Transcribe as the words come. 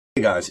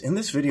Hey guys, in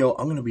this video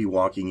I'm going to be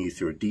walking you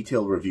through a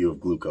detailed review of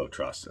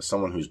Glucotrust. As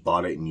someone who's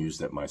bought it and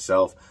used it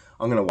myself,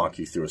 I'm going to walk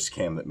you through a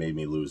scam that made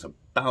me lose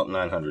about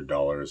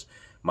 $900,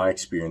 my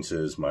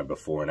experiences, my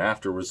before and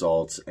after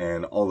results,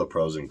 and all the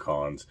pros and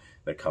cons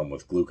that come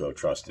with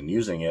Glucotrust and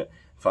using it.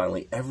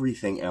 Finally,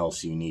 everything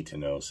else you need to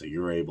know so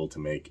you're able to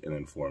make an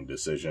informed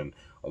decision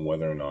on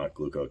whether or not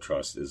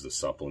Glucotrust is the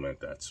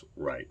supplement that's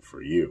right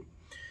for you.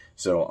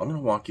 So I'm going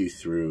to walk you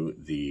through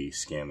the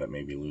scam that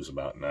made me lose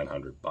about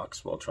 $900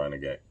 while trying to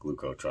get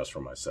Glucotrust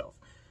for myself.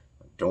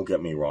 Don't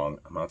get me wrong,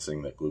 I'm not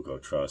saying that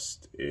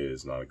Glucotrust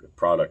is not a good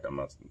product. I'm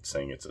not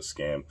saying it's a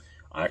scam.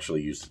 I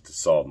actually used it to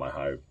solve my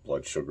high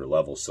blood sugar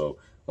levels, so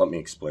let me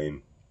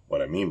explain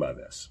what I mean by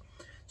this.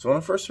 So when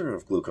I first heard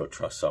of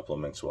Glucotrust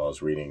supplements while I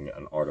was reading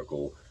an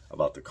article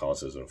about the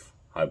causes of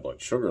high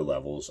blood sugar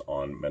levels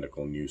on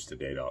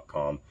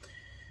medicalnewstoday.com,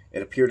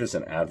 it appeared as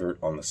an advert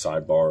on the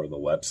sidebar of the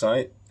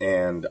website,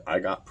 and I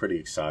got pretty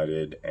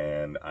excited,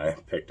 and I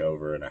picked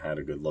over and I had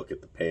a good look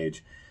at the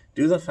page.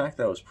 Due to the fact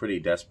that I was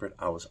pretty desperate,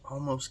 I was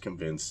almost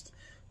convinced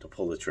to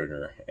pull the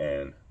trigger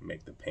and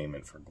make the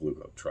payment for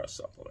Glucotrust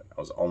supplement.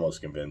 I was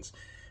almost convinced,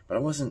 but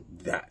I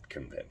wasn't that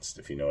convinced,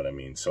 if you know what I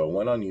mean. So I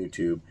went on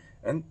YouTube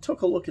and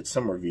took a look at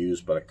some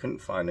reviews, but I couldn't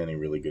find any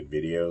really good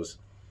videos.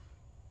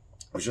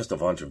 It was just a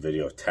bunch of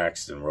video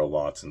text and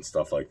robots and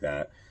stuff like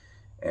that,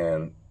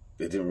 and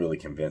it didn't really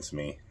convince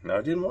me. Now,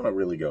 I didn't want to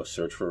really go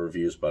search for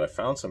reviews, but I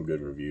found some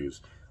good reviews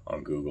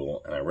on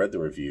Google, and I read the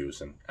reviews,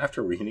 and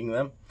after reading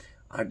them,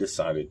 I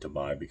decided to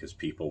buy because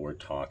people were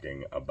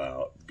talking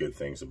about good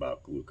things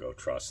about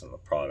Glucotrust and the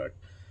product.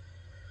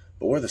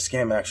 But where the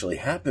scam actually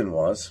happened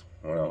was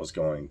when I was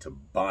going to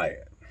buy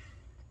it.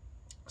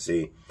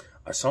 See,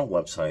 I saw a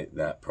website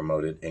that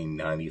promoted a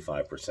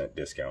 95%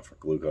 discount for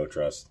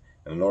Glucotrust,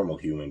 and a normal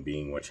human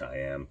being, which I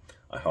am,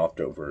 I hopped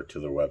over to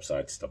their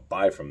websites to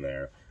buy from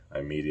there. I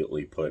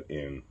immediately put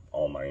in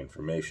all my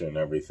information and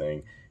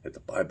everything, hit the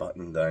buy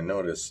button. Then I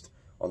noticed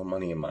all the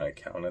money in my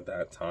account at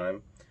that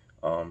time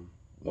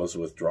was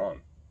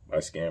withdrawn by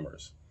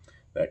scammers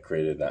that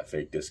created that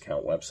fake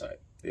discount website.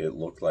 It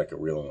looked like a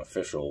real and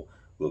official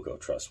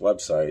Glucotrust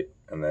website,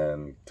 and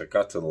then to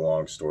cut to the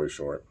long story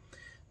short,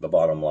 the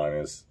bottom line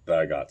is that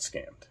I got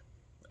scammed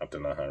up to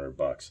 $900.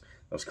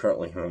 That was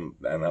currently him,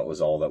 and that was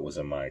all that was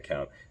in my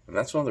account. And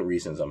that's one of the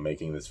reasons I'm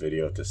making this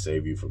video, to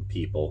save you from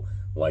people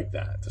like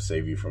that, to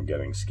save you from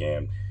getting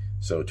scammed.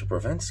 So to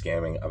prevent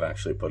scamming, I've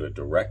actually put a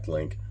direct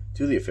link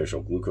to the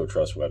official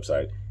Glucotrust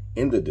website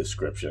in the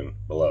description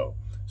below,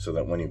 so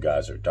that when you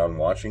guys are done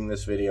watching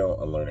this video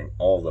and learning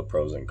all the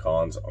pros and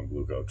cons on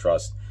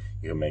Glucotrust,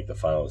 you can make the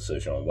final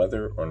decision on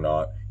whether or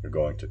not you're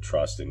going to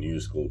trust and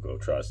use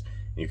Glucotrust.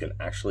 You can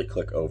actually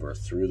click over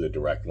through the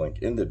direct link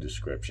in the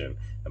description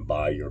and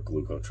buy your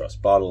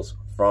Glucotrust bottles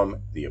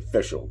from the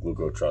official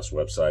Glucotrust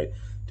website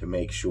to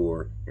make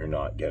sure you're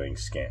not getting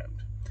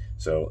scammed.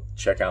 So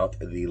check out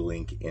the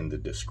link in the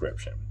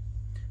description.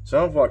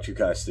 So I've walked you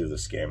guys through the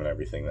scam and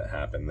everything that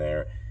happened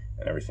there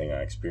and everything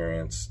I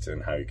experienced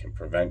and how you can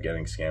prevent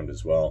getting scammed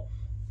as well.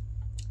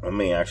 Let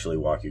me actually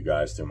walk you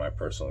guys through my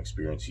personal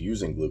experience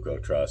using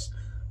Glucotrust,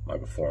 my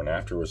before and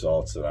after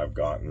results that I've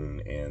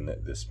gotten in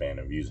the span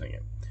of using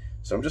it.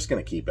 So I'm just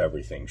going to keep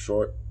everything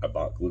short. I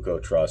bought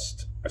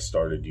Glucotrust, I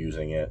started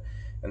using it,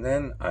 and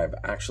then I've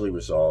actually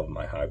resolved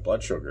my high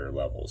blood sugar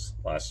levels.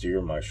 Last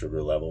year, my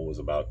sugar level was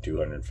about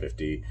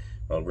 250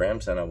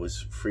 milligrams, and I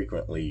was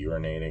frequently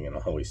urinating and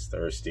always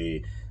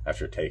thirsty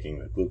after taking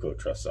the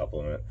Glucotrust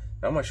supplement.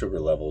 Now my sugar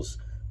level's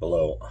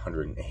below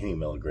 180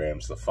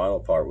 milligrams. The final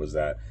part was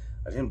that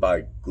I didn't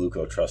buy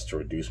Glucotrust to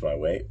reduce my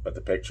weight, but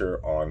the picture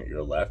on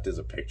your left is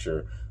a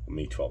picture of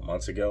me 12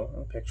 months ago,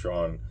 and the picture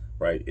on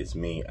right is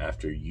me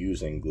after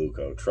using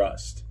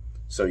Glucotrust.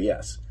 So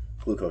yes,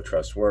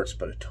 Glucotrust works,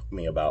 but it took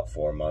me about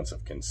 4 months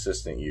of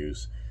consistent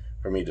use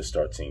for me to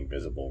start seeing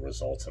visible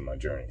results in my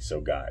journey. So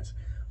guys,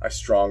 I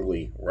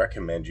strongly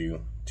recommend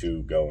you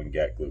to go and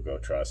get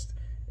Glucotrust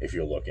if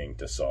you're looking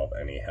to solve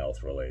any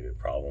health-related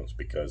problems,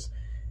 because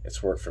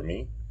it's worked for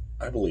me.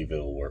 I believe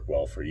it'll work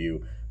well for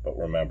you, but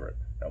remember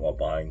that while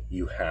buying,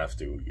 you have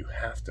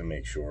to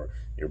make sure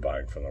you're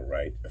buying from the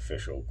right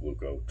official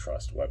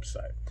Glucotrust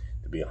website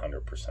to be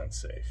 100%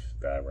 safe,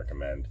 that I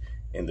recommend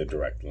in the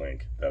direct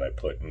link that I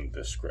put in the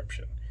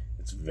description.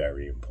 It's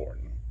very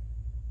important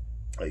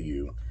that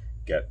you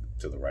get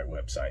to the right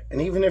website.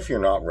 And even if you're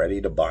not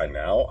ready to buy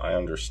now, I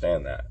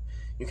understand that.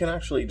 You can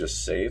actually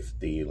just save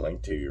the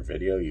link to your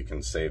video. You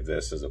can save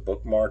this as a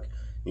bookmark,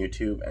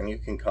 YouTube, and you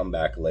can come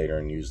back later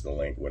and use the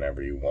link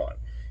whenever you want.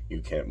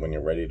 You can, when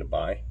you're ready to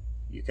buy,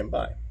 you can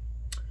buy.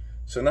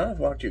 So now I've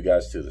walked you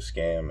guys through the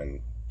scam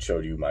and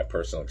showed you my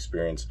personal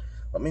experience.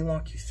 Let me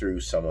walk you through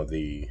some of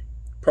the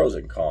pros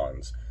and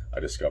cons I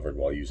discovered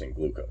while using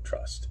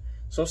Glucotrust.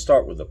 So I'll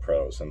start with the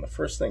pros, and the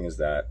first thing is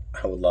that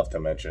I would love to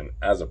mention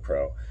as a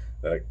pro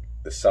that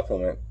the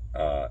supplement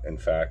in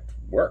fact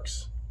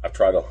works. I've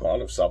tried a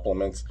lot of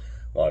supplements,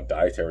 a lot of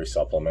dietary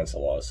supplements, a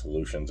lot of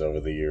solutions over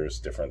the years,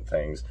 different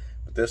things,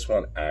 but this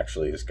one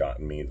actually has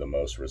gotten me the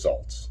most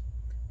results,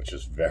 which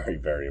is very,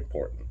 very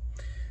important.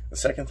 The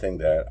second thing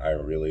that I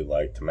really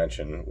like to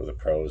mention with a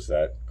pro is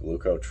that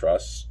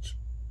Glucotrust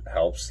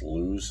helps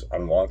lose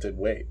unwanted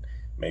weight,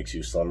 makes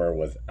you slimmer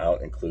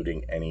without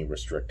including any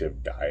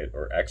restrictive diet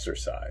or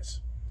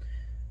exercise.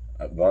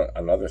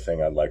 Another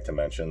thing I'd like to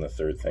mention, the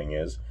third thing,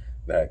 is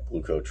that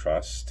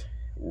Glucotrust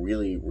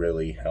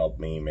really helped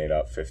me.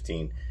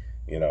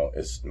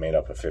 Is made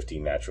up of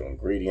 15 natural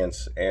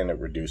ingredients, and it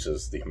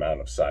reduces the amount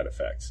of side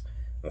effects.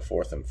 And the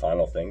fourth and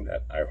final thing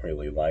that I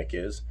really like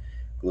is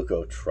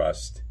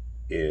Glucotrust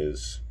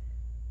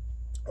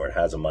it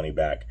has a money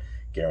back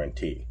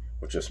guarantee,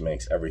 which just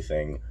makes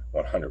everything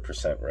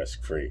 100%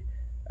 risk free.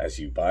 As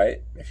you buy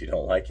it, if you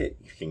don't like it,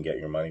 you can get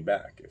your money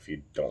back. If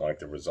you don't like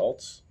the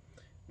results,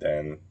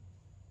 then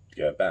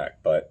get it back.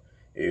 But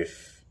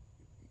if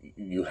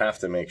you have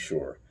to make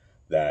sure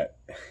that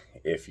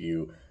if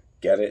you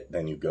get it,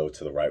 then you go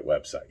to the right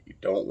website. You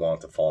don't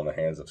want to fall in the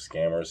hands of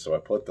scammers. So I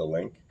put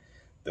the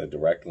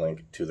direct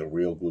link to the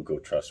real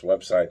Glucotrust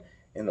website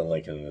in the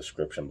link in the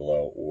description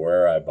below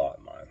where I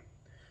bought mine.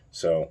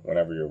 So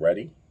whenever you're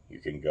ready, you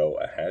can go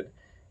ahead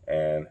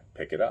and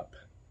pick it up.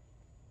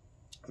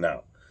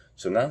 Now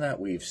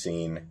that we've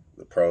seen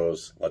the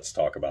pros, let's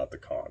talk about the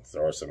cons.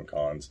 There are some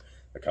cons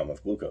that come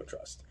with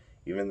Glucotrust.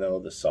 Even though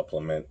the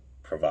supplement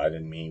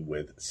provided me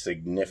with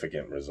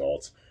significant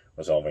results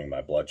resolving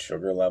my blood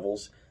sugar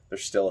levels,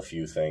 there's still a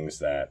few things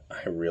that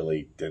I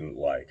really didn't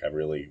like. I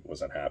really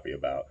wasn't happy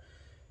about.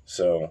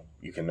 So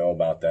you can know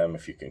about them.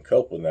 If you can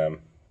cope with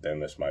them, then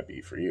this might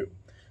be for you.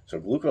 So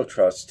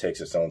Glucotrust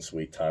takes its own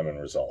sweet time and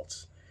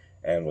results.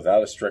 And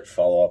without a strict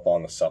follow-up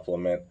on the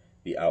supplement,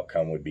 the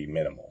outcome would be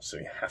minimal. So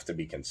you have to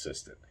be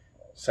consistent.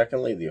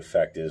 Secondly, the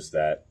effect is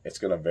that it's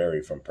going to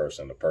vary from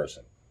person to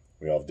person.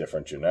 We all have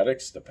different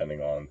genetics depending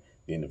on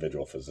the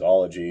individual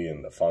physiology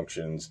and the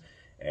functions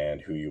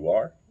and who you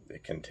are.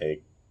 It can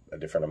take a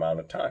different amount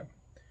of time.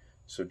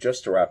 So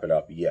just to wrap it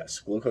up, yes,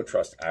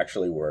 Glucotrust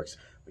actually works,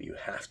 but you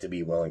have to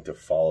be willing to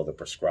follow the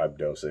prescribed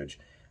dosage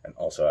and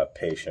also have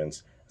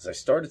patience, as I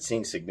started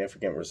seeing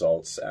significant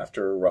results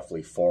after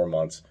roughly 4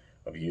 months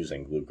of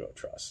using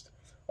Glucotrust.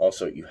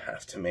 Also, you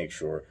have to make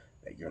sure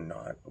that you're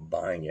not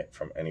buying it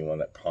from anyone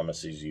that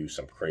promises you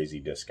some crazy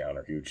discount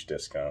or huge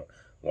discount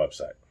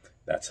website.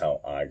 That's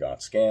how I got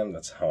scammed.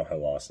 That's how I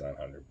lost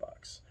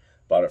 $900.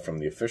 Bought it from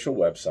the official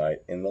website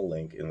in the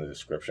link in the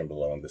description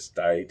below, and this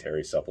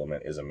dietary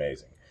supplement is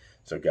amazing.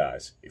 So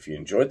guys, if you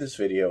enjoyed this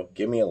video,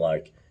 give me a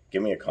like,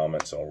 give me a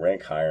comment so I'll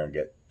rank higher and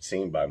get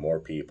seen by more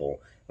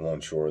people, and we'll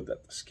ensure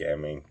that the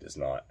scamming does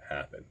not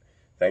happen.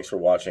 Thanks for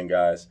watching,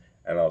 guys,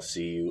 and I'll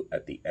see you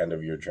at the end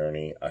of your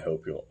journey. I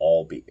hope you'll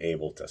all be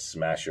able to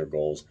smash your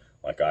goals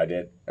like I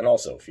did. And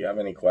also, if you have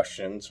any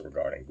questions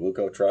regarding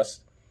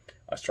Glucotrust,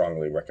 I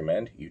strongly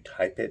recommend you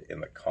type it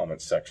in the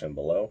comments section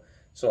below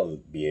so I'll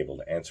be able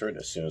to answer it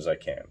as soon as I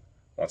can.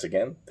 Once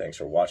again, thanks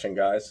for watching,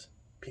 guys.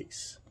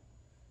 Peace.